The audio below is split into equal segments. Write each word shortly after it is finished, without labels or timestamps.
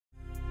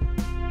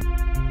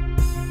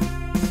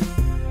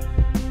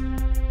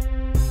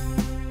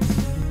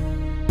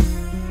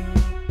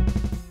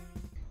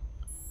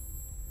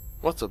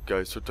What's up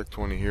guys,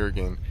 Tech20 here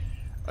again.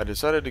 I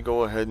decided to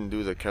go ahead and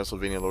do the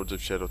Castlevania Lords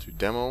of Shadow 2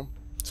 demo.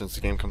 Since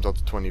the game comes out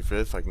the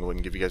 25th, I can go ahead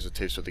and give you guys a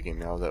taste of the game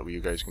now. That way you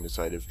guys can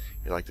decide if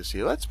you'd like to see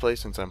a Let's Play,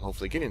 since I'm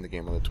hopefully getting the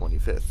game on the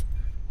 25th.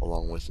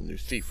 Along with the new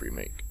Thief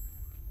remake.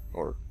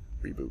 Or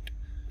reboot.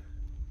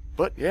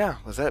 But yeah,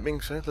 with that being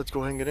said, let's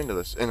go ahead and get into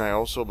this. And I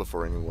also,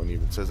 before anyone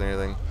even says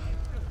anything,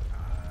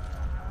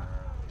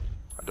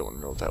 I don't want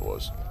to know what that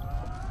was.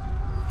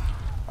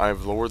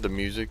 I've lowered the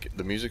music.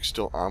 The music's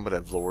still on, but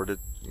I've lowered it,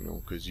 you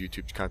know, because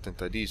YouTube's content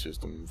ID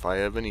system. If I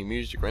have any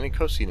music or any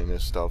cussing in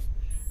this stuff,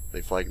 they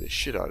flag the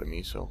shit out of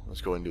me. So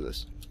let's go ahead and do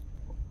this.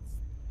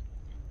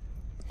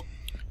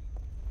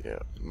 Yeah,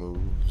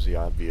 moves the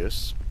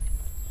obvious.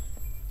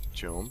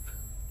 Jump.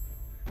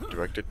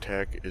 Direct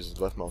attack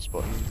is left mouse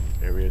button.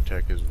 Area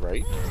attack is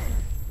right.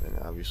 And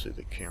obviously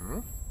the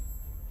camera.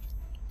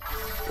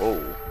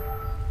 Whoa.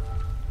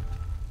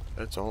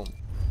 That's on.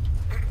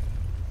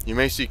 You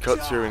may see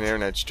cuts here and there,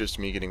 and that's just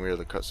me getting rid of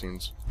the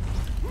cutscenes.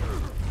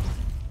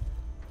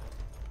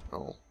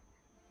 Oh.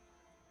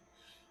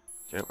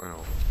 Yeah,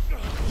 well.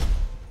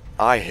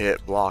 I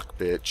hit block,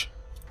 bitch.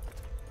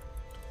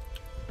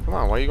 Come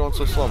on, why are you going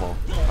so slow-mo?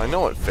 I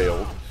know it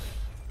failed,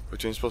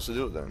 but you ain't supposed to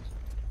do it then.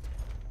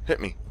 Hit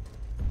me.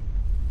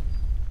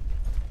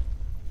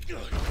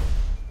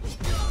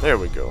 There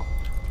we go.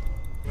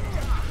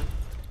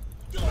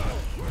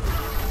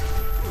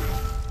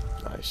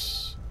 Nice.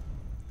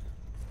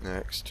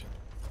 Next.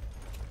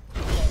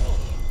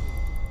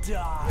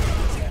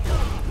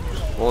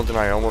 Well, then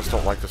I almost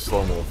don't like the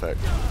slow-mo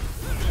effect.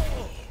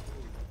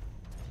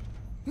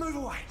 Move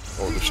away.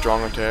 Oh, the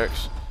strong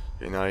attacks.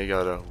 Okay, now you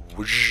gotta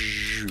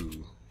whoosh.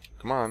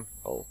 Come on.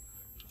 Oh.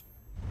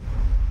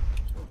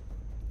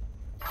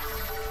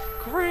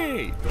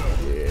 Great!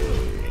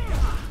 Yay.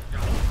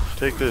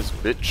 Take this,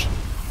 bitch.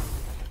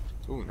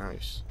 Ooh,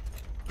 nice.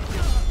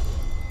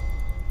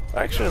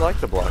 I actually like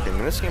the blocking,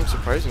 and this game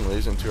surprisingly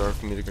isn't too hard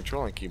for me to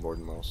control on keyboard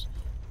and mouse.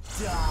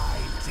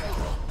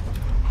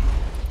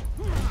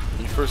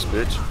 You first,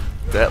 bitch.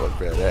 That looked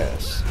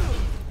badass.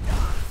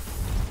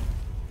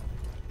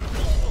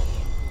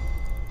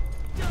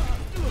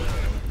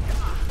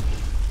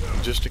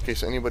 Just in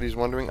case anybody's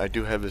wondering, I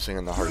do have this thing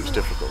on the hardest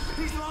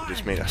difficulty. It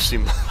just may not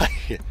seem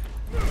like it.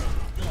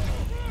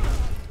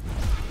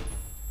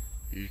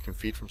 You can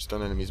feed from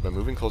stun enemies by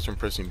moving closer and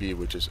pressing B,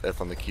 which is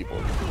F on the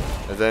keyboard.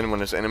 And then when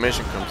this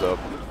animation comes up,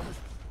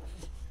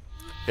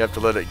 you have to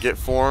let it get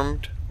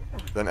formed,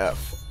 then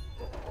F.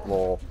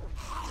 Well,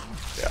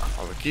 yeah,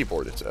 on the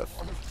keyboard it's F.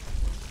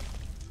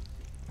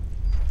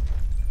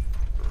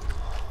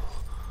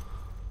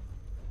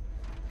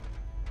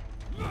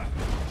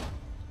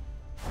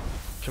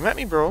 Come at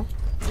me, bro.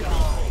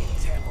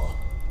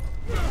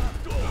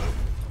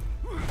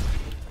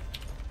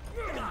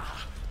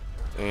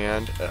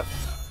 And F.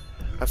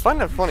 I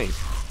find that funny.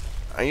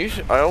 I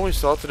always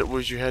thought that it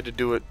was you had to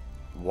do it.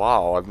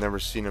 Wow, I've never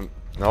seen him.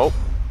 Nope.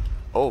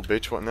 Oh,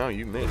 bitch, what now?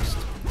 You missed.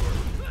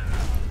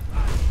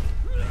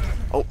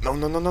 Oh, no,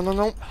 no, no, no, no,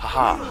 no.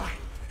 Haha.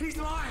 He's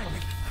lying.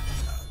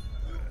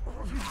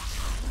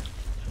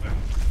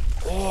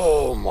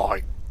 Oh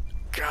my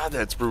god,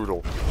 that's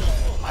brutal.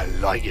 I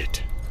like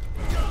it.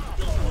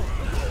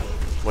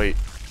 Wait,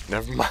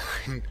 never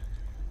mind.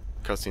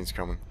 Cutscene's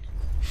coming.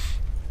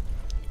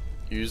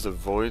 Use the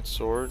void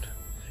sword.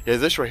 Yeah,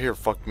 this right here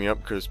fucked me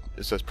up because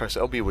it says press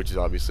LB, which is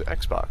obviously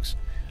Xbox,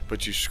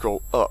 but you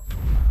scroll up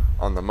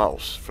on the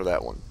mouse for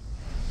that one.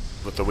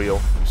 With the wheel,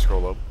 you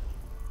scroll up.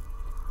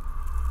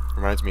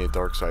 Reminds me of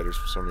Darksiders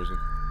for some reason.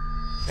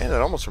 And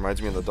that almost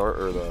reminds me of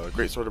the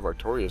Great Sword of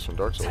Artorias from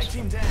Dark Souls.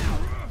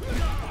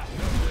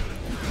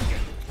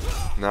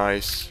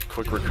 Nice.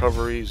 Quick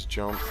recoveries,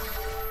 jump.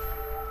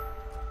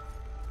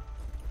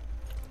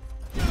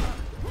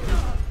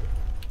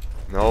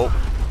 Nope.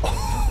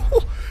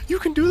 Oh, you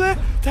can do that?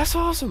 That's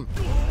awesome.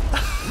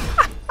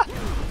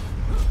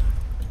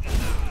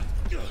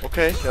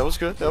 Okay, that was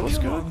good. That was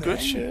good.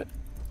 Good shit.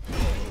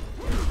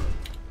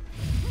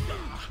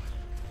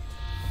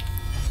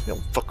 You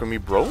don't fuck with me,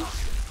 bro.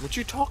 What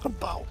you talking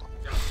about?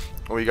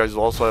 Oh, you guys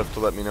will also have to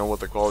let me know what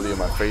the quality of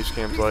my face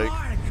cam's like,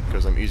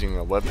 because I'm using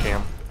a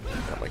webcam,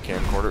 not my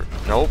camcorder.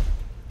 Nope.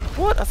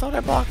 What? I thought I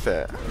blocked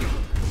that.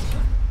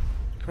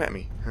 Come at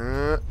me.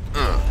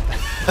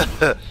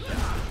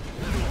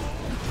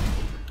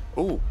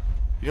 Ooh,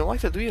 you don't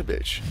like that, do you,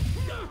 bitch?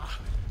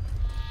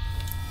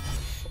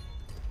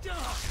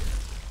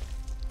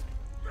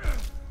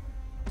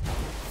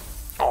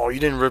 Oh,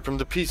 you didn't rip him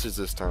to pieces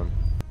this time.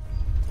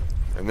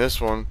 And this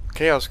one,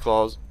 Chaos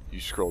Claws,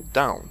 you scroll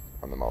down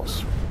on the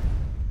mouse.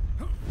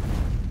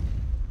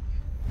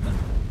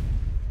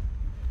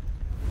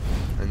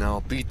 And now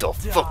I'll beat the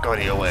fuck out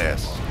of your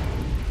ass.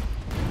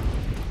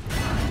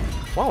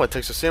 Wow, it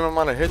takes the same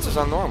amount of hits as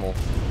on normal.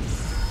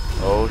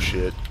 Oh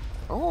shit.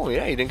 Oh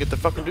yeah, you didn't get to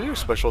fucking do your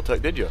special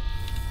attack, did you?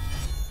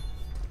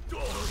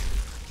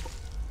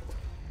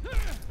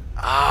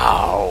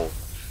 Ow!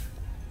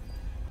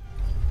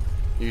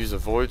 Use a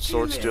void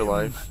sword, steal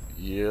life.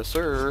 Yes,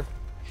 sir.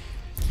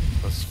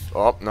 Let's.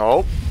 Oh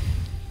no!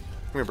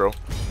 Come here, bro.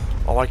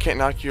 Oh, I can't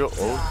knock you. Oh,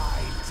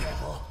 Die,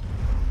 devil.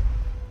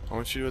 I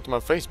want you to do it to my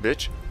face,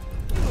 bitch.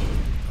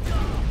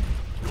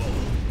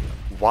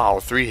 Wow,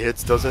 3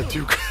 hits does that to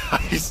you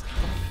guys.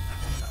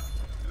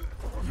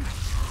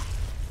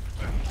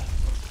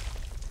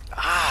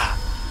 Ah!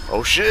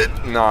 Oh shit!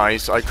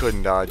 Nice. I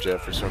couldn't dodge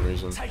that for some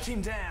reason. Take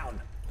him down.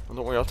 Well,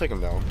 don't worry, I'll take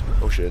him down.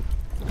 Oh shit.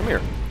 Come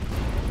here.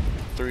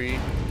 3,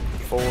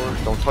 4.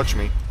 Don't touch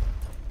me.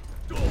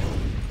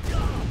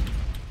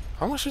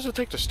 How much does it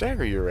take to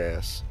stagger your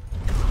ass?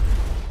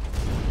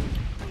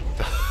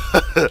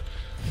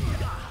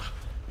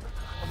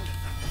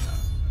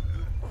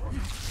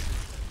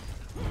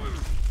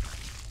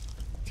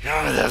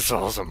 God, that's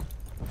awesome.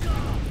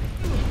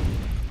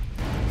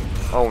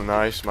 Oh,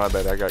 nice. My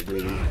bad. I got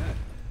greedy.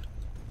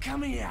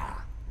 Come here.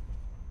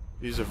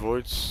 Use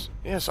avoids.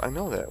 Yes, I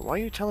know that. Why are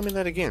you telling me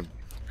that again?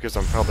 Because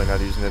I'm probably not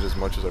using it as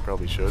much as I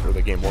probably should, or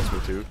the game wants me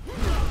to.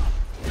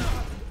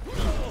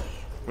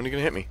 When are you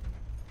gonna hit me?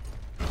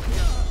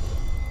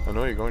 I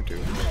know you're going to.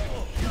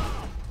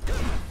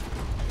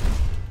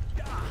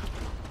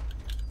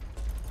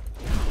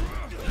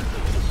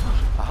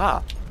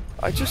 Aha!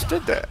 I just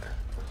did that.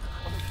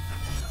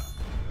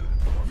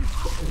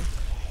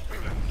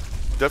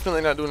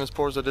 Definitely not doing as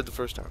poor as I did the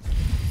first time.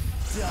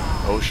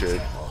 Oh shit.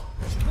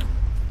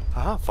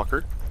 Haha,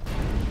 fucker.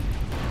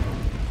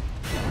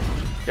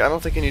 Yeah, I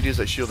don't think I need to use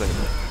that shield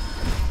anymore.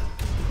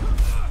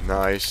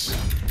 Nice.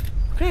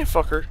 Okay,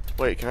 fucker.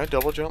 Wait, can I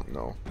double jump?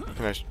 No.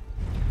 Can I...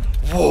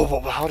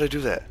 Whoa, how'd I do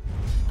that?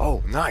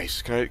 Oh,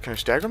 nice. Can I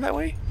stagger him that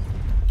way?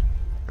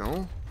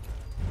 No?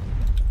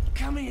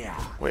 Come here.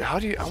 Wait, how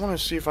do you... I want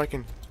to see if I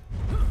can...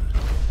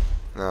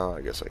 No,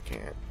 I guess I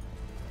can't.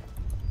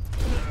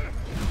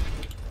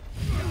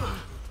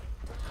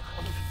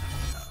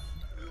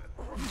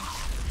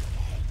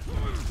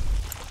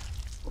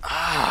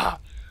 Ah!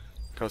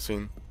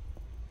 Cussing.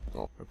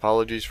 Oh,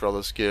 apologies for all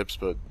the skips,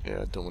 but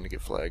yeah, I don't want to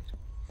get flagged.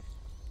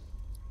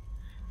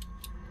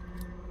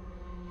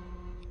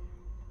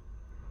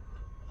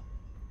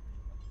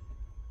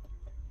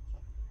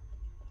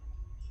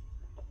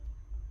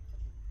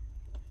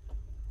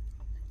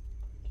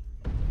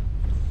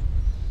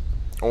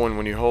 Oh, and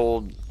when you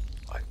hold...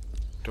 I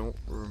don't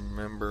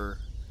remember...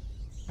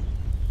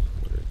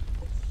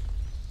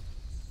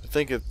 I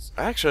think it's...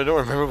 Actually, I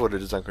don't remember what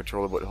it is on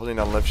controller, but holding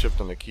down left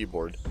shift on the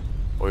keyboard.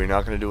 Oh, you're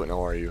not going to do it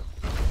now, are you?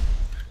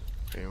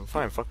 Okay, well,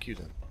 fine. Fuck you,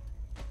 then.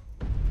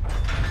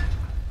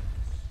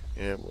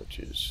 Yeah, which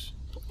is...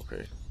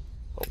 Okay.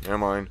 Oh, never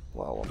mind.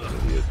 Wow, I'm an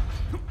idiot.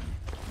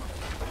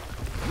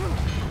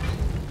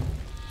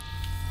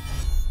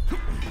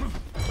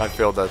 I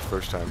failed that the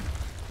first time.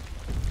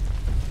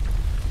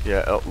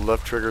 Yeah,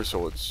 left trigger,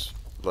 so it's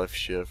left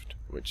shift,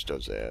 which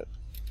does that.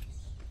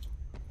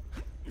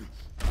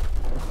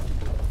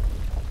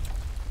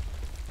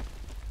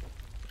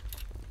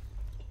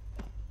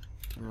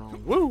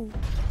 Woo!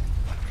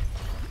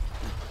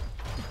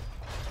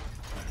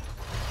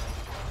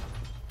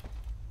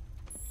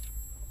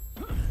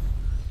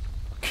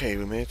 Okay,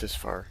 we made it this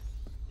far.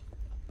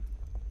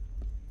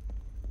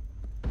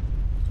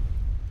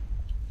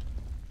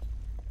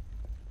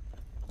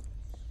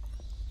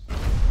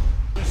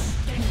 The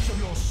stench of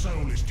your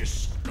soul is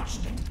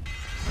disgusting.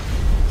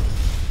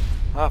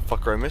 Ah,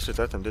 fucker, I missed it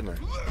that time, didn't I?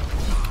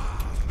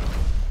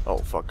 Oh,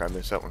 fuck, I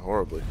missed that one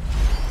horribly.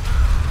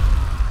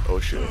 Oh,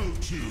 shit.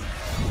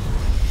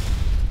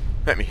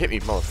 Hit me,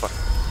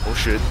 motherfucker. Oh,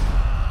 shit.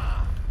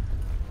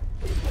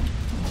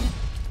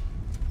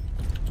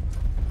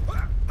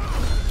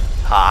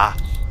 Ha!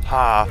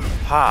 Ha!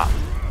 Ha!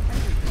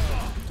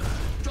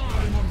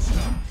 Die,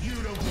 monster. You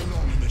don't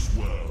belong in this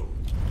world.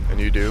 And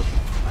you do?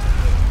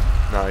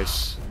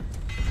 Nice.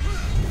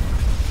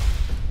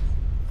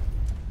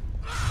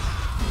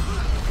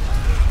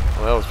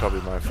 Well, that was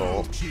probably my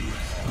fault.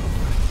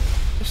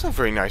 It's not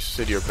very nice to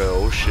sit here, but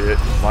oh shit.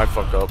 My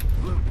fuck up.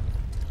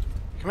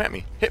 Come at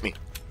me. Hit me.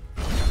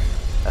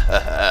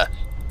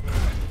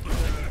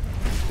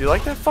 You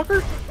like that,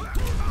 fucker?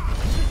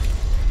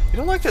 You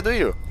don't like that, do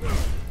you?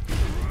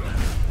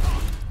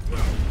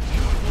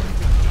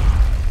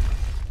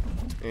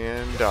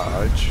 And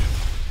dodge.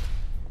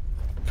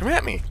 Come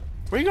at me.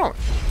 Where are you going?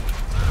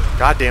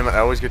 God damn it, I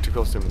always get too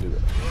close to him and do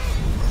that.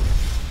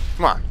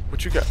 Come on,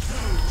 what you got?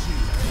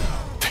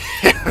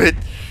 Damn it.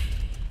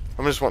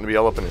 I'm just wanting to be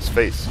all up in his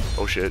face.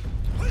 Oh shit.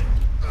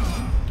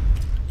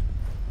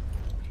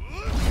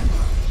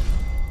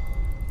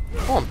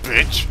 Come on,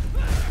 bitch.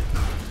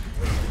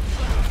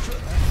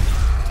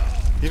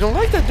 You don't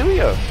like that, do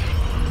you?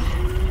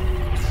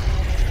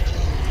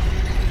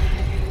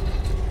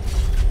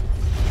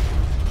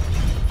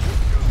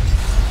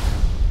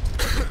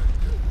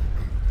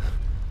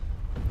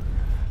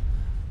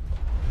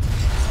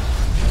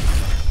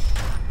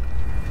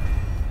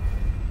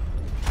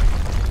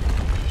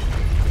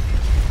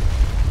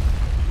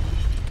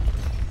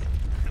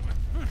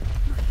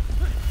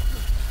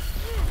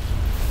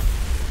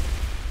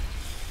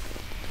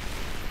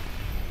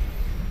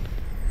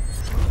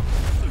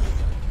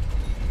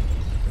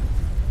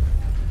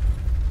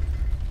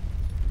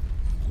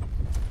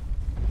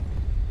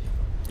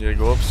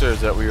 gotta go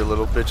upstairs. That way your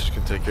little bitches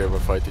can take care of a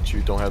fight that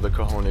you don't have the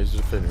cojones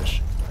to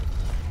finish.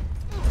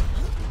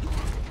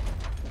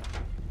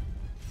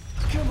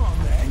 Come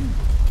on, then.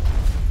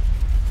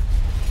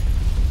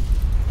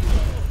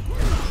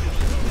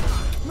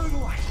 Move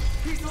away.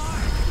 He's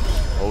lying.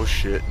 Oh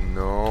shit,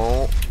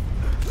 no.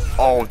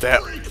 Oh,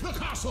 that. Break the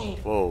castle.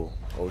 Whoa.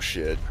 Oh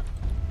shit.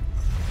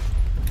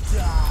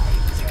 Die,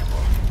 devil.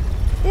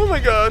 Oh my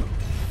god.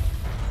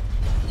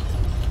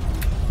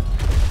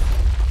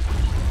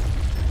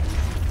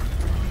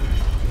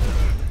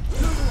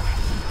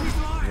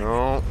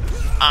 No.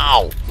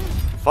 Ow.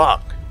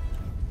 Fuck.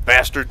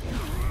 Bastard.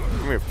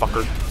 Come here,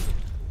 fucker.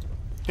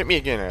 Hit me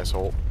again,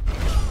 asshole.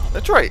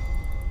 That's right.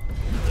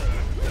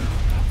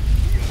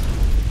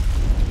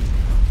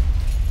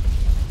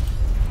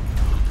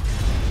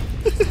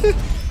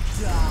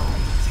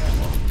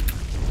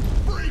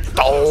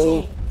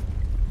 Oh.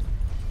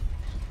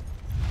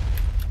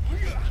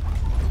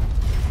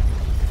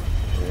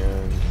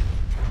 And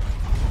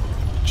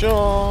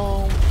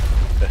jump.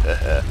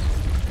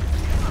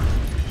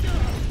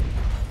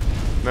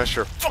 That's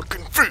your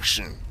fucking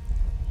fishing.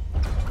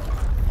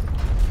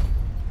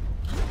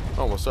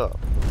 Oh, what's up?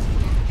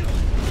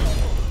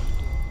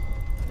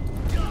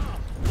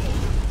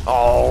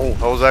 Oh,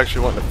 I was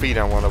actually wanting to feed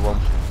on one of them.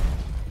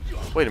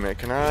 Wait a minute,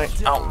 can I?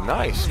 Oh,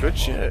 nice, good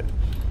shit.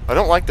 I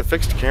don't like the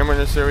fixed camera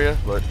in this area,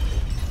 but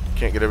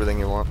can't get everything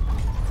you want.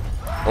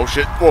 Oh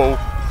shit! Whoa.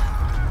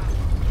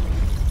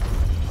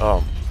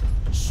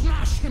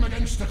 Smash him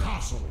against the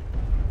castle.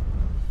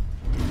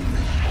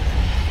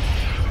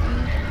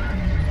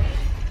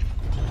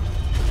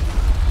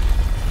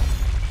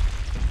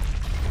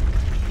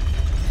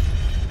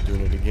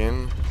 Doing it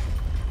again.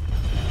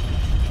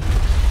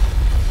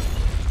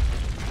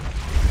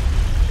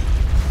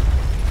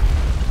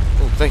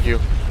 Oh, thank you.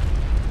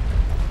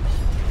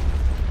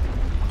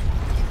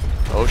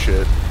 Oh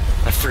shit.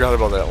 I forgot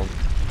about that one.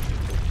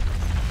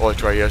 Oh, I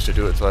try yes to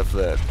do it so after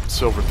that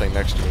silver thing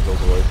next to me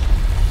goes away.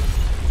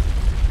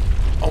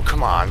 Oh,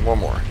 come on. One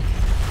more.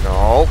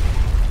 No.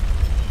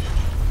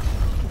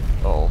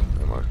 Oh,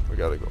 am I? We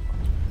gotta go.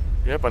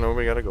 Yep, I know where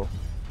we gotta go.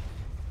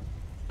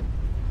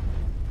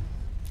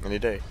 Any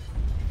day.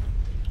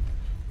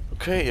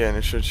 Okay, yeah, and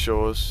it should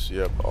show us,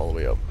 yep, all the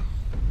way up.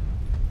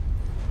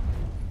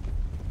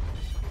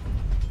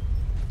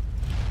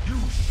 You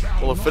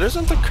shall Well, if it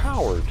isn't the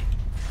coward.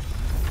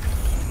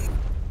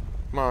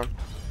 Come on.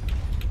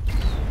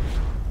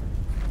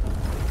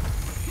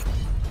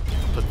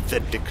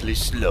 Pathetically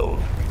slow.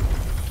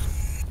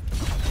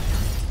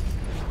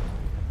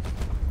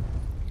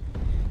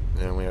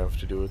 Then we have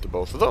to do it to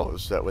both of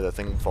those. That way that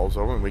thing falls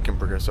over and we can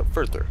progress up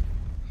further.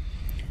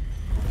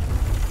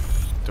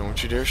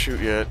 Don't you dare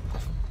shoot yet.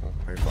 Oh,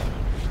 very fine.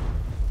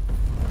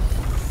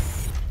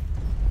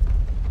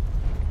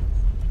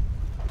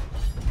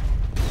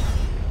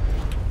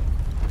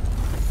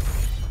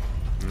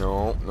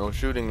 No, no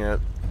shooting yet.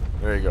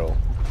 There you go.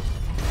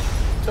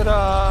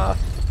 Ta-da!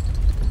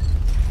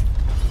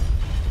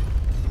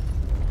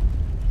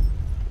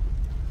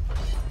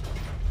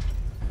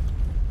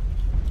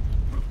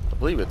 I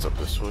believe it's up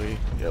this way.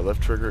 Yeah,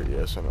 left trigger.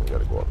 Yes, I know we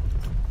gotta go up.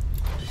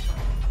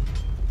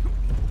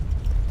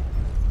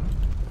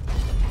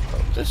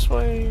 Up this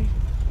way.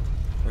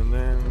 And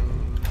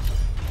then...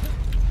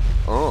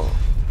 Oh.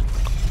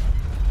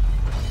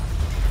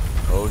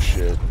 Oh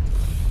shit.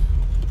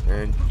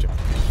 And jump.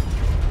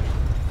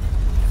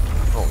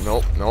 Oh,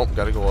 nope, nope,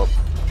 gotta go up.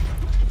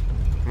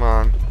 Come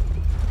on.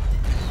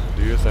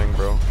 Do your thing,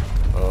 bro.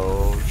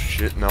 Oh,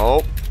 shit,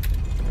 nope.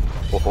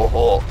 Ho, ho,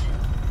 ho.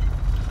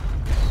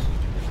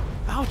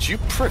 Ouch, you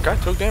prick, I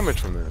took damage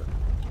from that.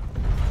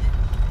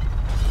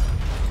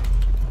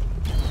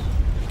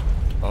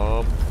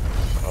 Up,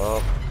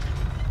 up.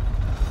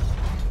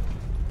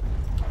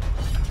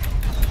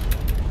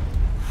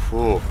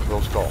 Whew,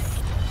 close call.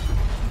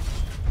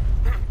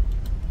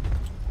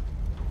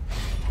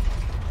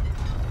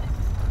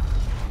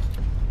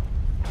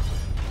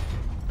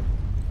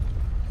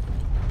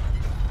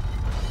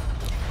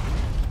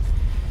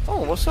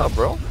 Oh, what's up,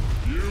 bro?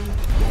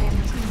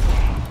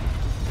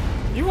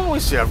 You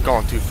always say I've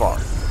gone too far.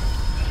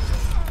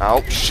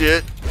 Ow,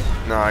 shit.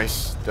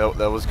 Nice. That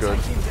was good.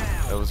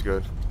 That was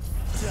good.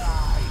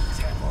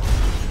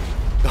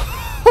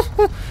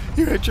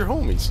 You hit your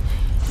homies.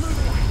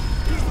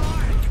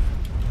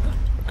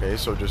 Okay,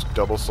 so just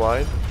double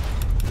slide.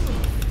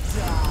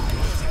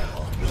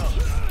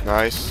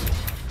 Nice.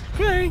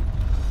 Okay.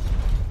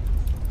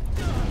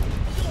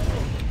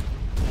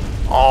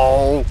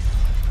 Oh.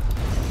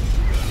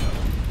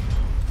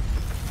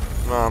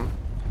 Mom.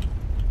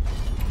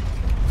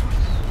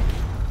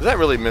 Did that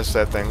really miss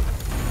that thing?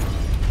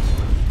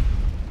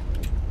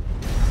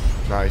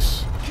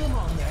 Nice. Come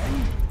on,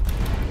 then.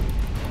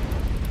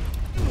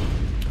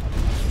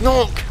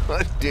 No!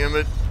 God damn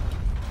it.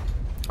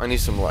 I need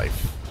some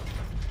life.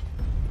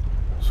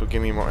 So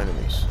give me more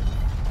enemies.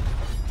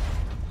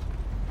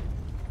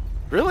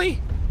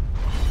 Really?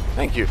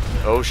 Thank you.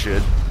 Oh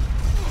shit.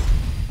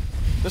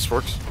 This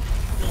works.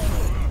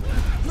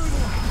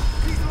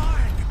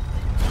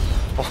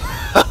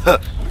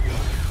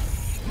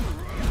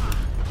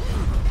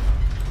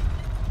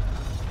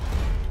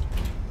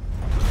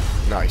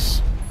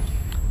 Nice.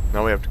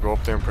 Now we have to go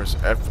up there and press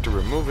F to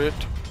remove it.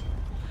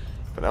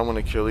 But I want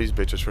to kill these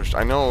bitches first.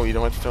 I know you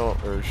don't have to tell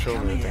or show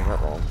me anything that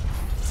wrong.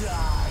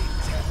 Die,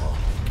 devil.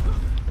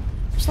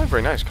 It's not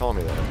very nice calling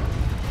me that.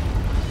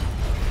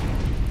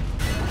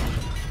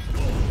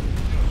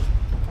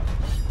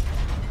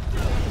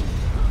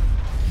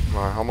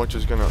 How much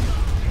is gonna...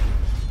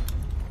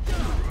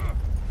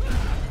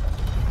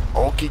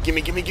 Okay,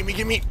 gimme, gimme, gimme,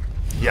 gimme!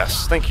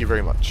 Yes, thank you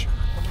very much.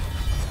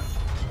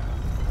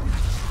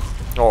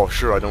 Oh,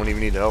 sure, I don't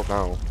even need help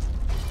now.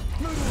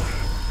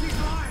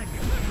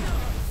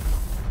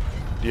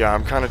 Yeah,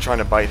 I'm kind of trying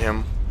to bite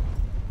him.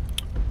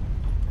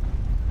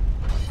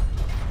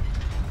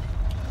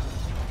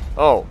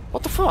 Oh,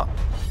 what the fuck?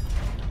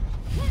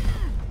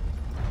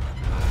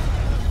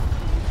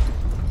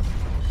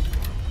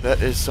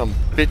 That is some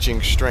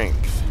bitching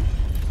strength.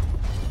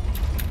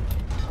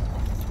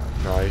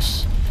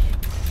 Nice.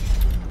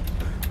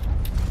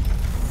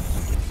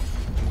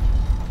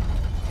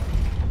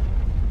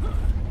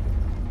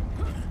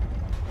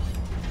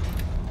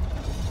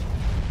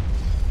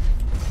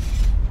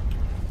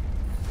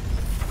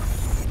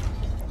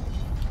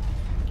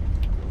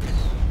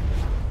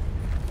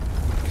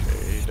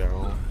 Okay,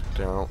 down,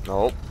 down,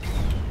 nope.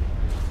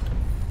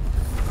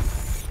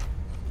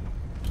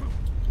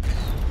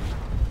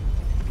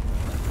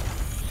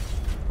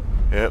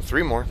 Yeah,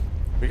 3 more.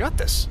 We got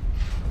this.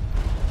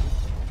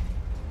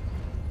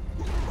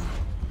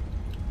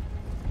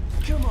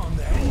 Come on,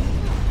 then.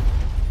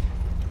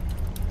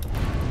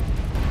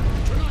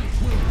 Tonight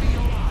will be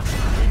your last,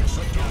 Prince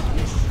of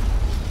Darkness.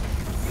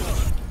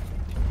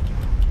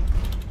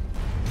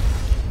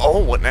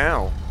 Oh, what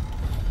now?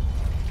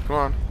 Come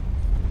on.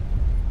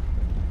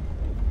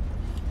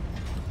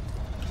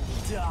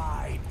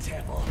 Die,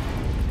 devil.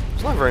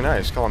 It's not very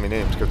nice calling me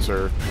names, good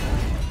sir.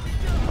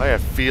 I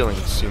have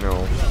feelings, you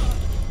know.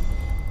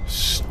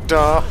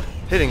 Stop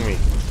hitting me.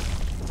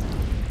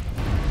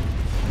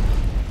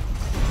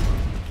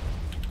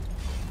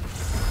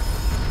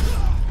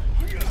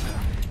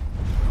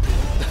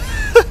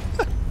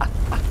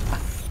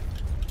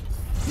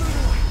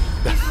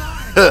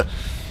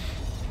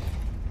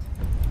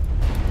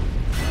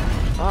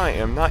 I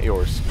am not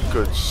yours,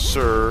 good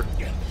sir.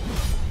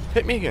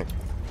 Hit me again.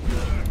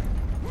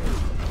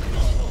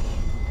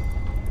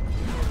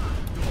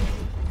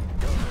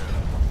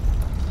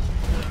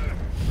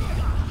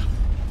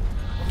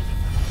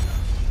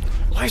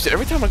 Why is it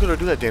every time I go to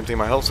do that damn thing,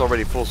 my health's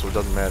already full, so it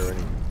doesn't matter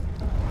anymore.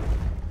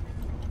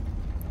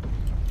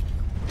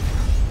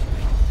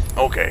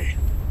 Okay.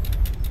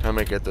 Time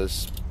to get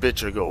this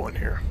bitch a going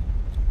here.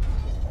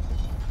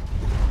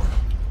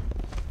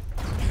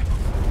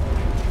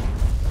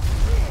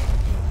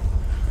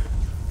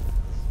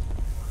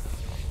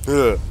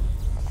 Ugh.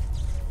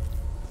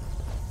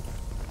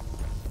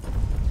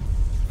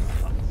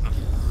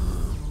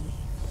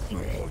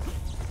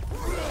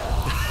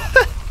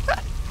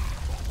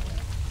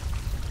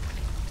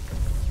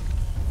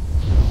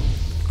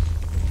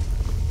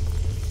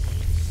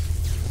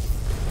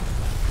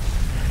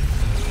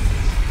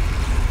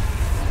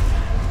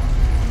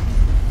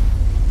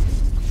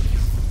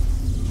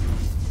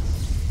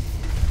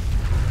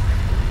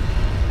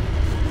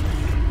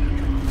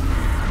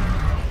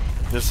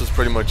 This is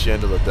pretty much the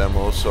end of the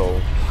demo, so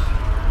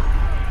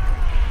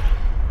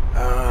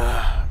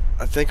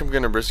I think I'm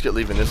gonna risk it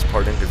leaving this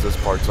part in because this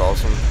part's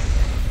awesome.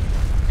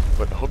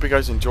 But I hope you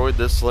guys enjoyed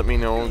this. Let me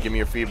know, give me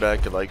your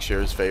feedback, your likes,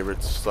 shares,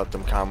 favorites, let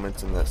them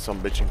comments in that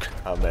some bitchin'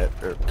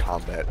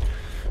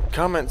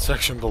 comment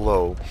section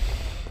below.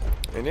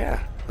 And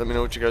yeah, let me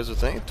know what you guys are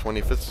thinking.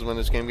 25th is when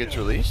this game gets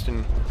released,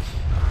 and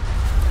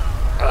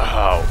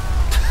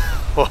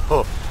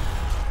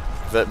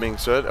that being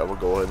said, I will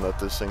go ahead and let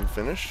this thing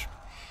finish.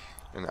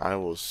 And I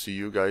will see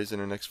you guys in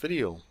the next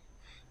video.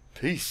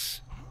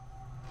 Peace.